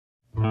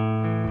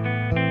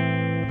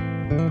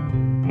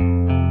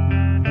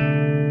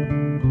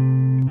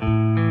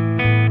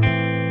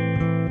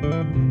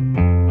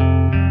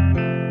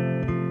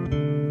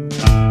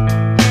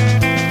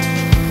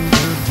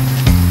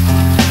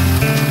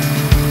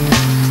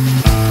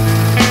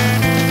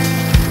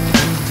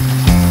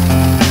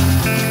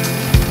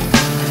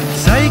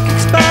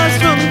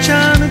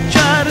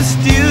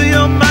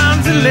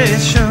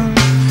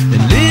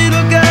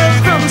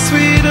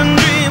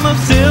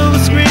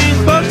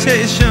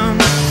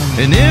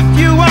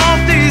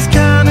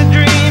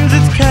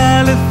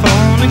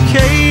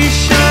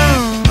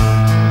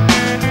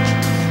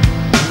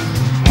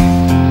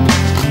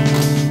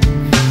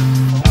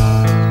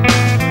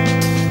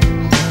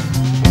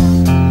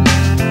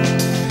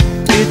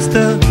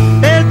the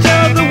edge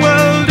of the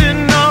world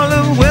in all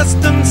of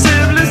Western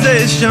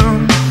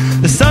civilization.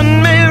 The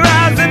sun may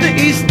rise in the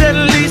east, at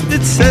least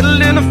it's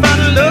settled in a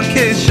final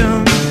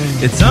location.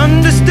 It's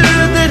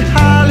understood that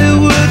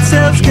Hollywood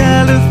sells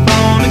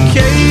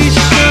Californication.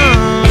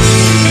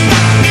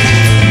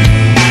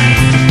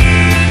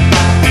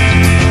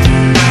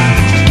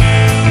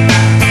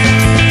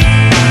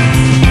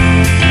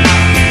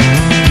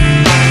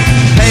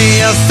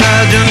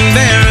 Sergeant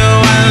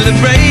Ribero, while to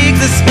break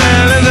the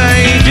spell of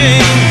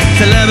aging.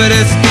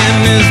 Celebrity skin,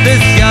 is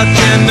this your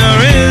chin or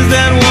is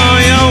that war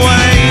you're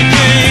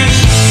waging?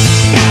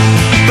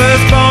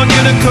 Firstborn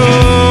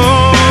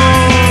unicorn,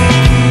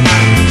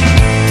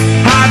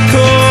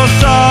 hardcore,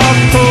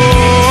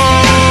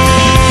 softcore.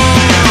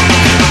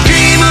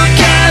 Dream of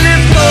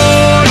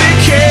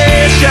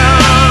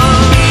Californication.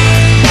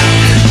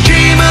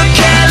 Dream of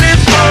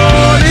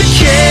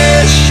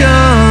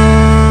Californication.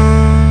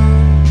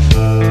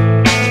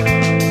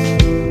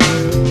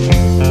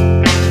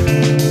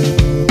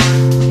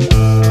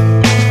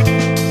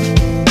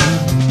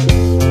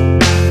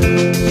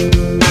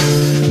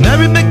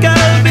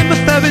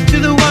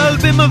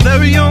 A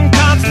very young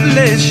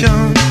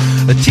constellation,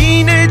 a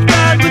teenage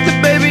bride with a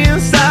baby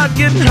inside,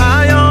 getting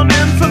high on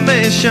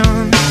information.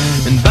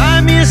 And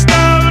buy me a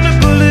star on a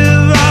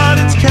boulevard,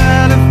 it's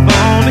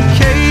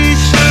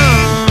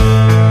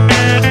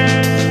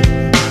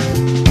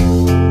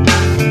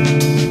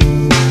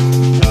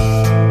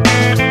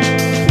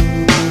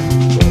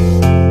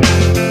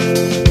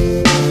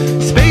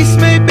Space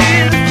may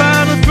be the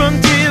final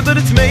frontier, but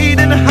it's made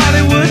in a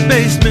Hollywood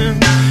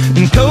basement.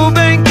 In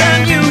Cobain,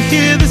 can you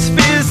hear the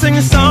sphere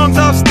singing songs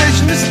off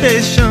station to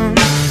station?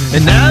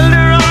 And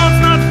Alderon's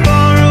not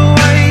far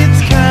away,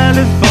 it's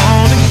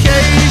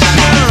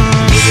Californication.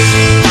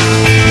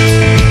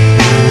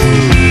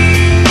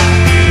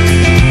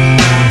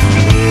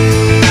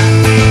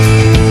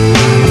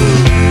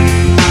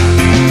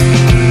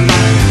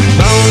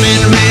 Born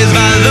and raised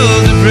by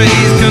those who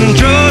praise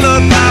control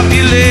of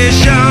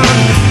population.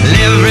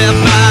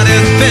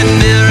 Everybody's been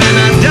there and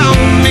I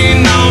don't need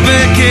no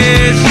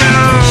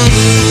vacation.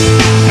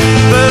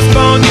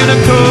 Firstborn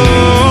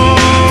unicorn,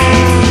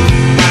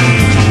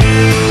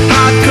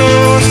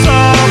 hardcore,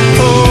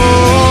 softcore.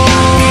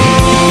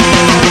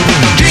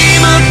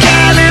 Dream of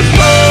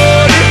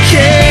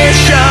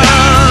Californication.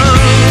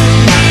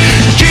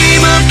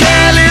 Dream of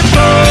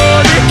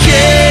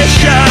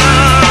Californication.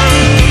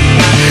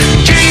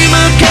 Dream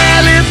of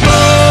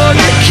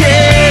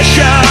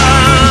Californication.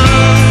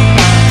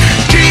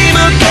 Dream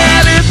of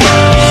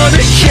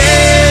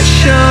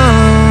Californication.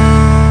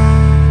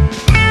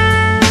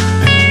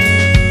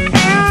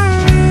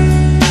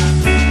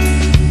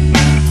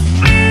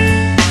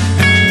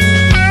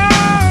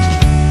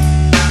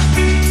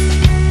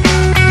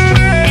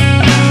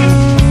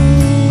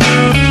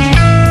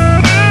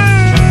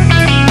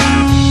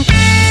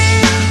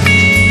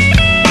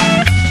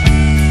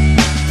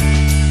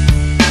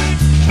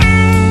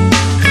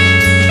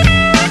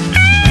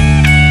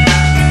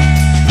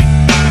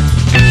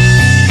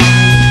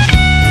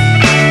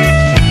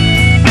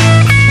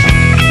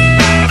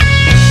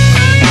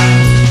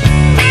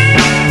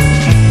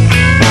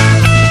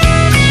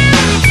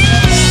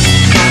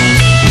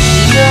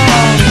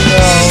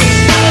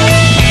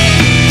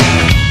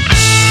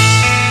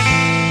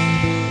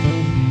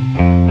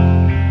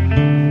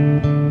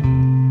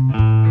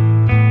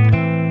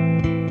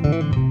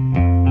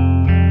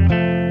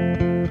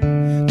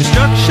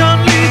 Destruction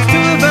leads to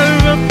a very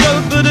rough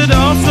road, but it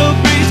also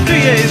breeds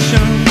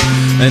creation.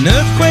 An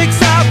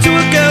earthquake's out to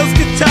a girl's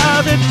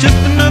guitar, that's just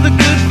another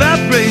good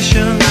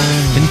vibration.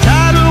 And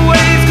tidal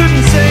waves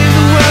couldn't save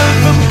the world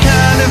from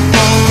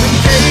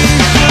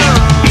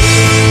Californication.